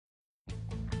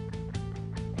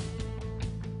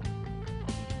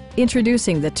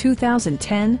Introducing the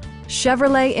 2010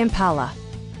 Chevrolet Impala.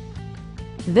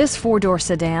 This four-door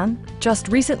sedan just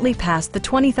recently passed the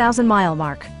 20,000-mile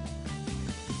mark.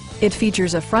 It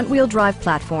features a front-wheel drive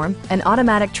platform, an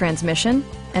automatic transmission,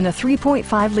 and a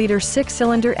 3.5-liter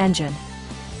six-cylinder engine.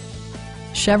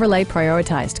 Chevrolet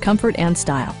prioritized comfort and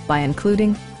style by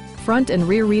including front and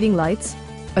rear reading lights,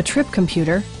 a trip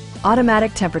computer,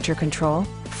 automatic temperature control,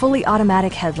 fully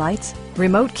automatic headlights,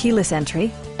 remote keyless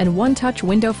entry, and one-touch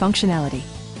window functionality.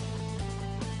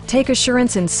 Take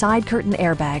assurance in side curtain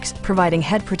airbags, providing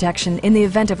head protection in the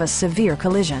event of a severe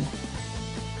collision.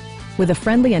 With a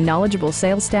friendly and knowledgeable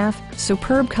sales staff,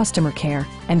 superb customer care,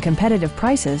 and competitive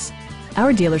prices,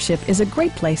 our dealership is a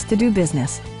great place to do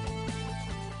business.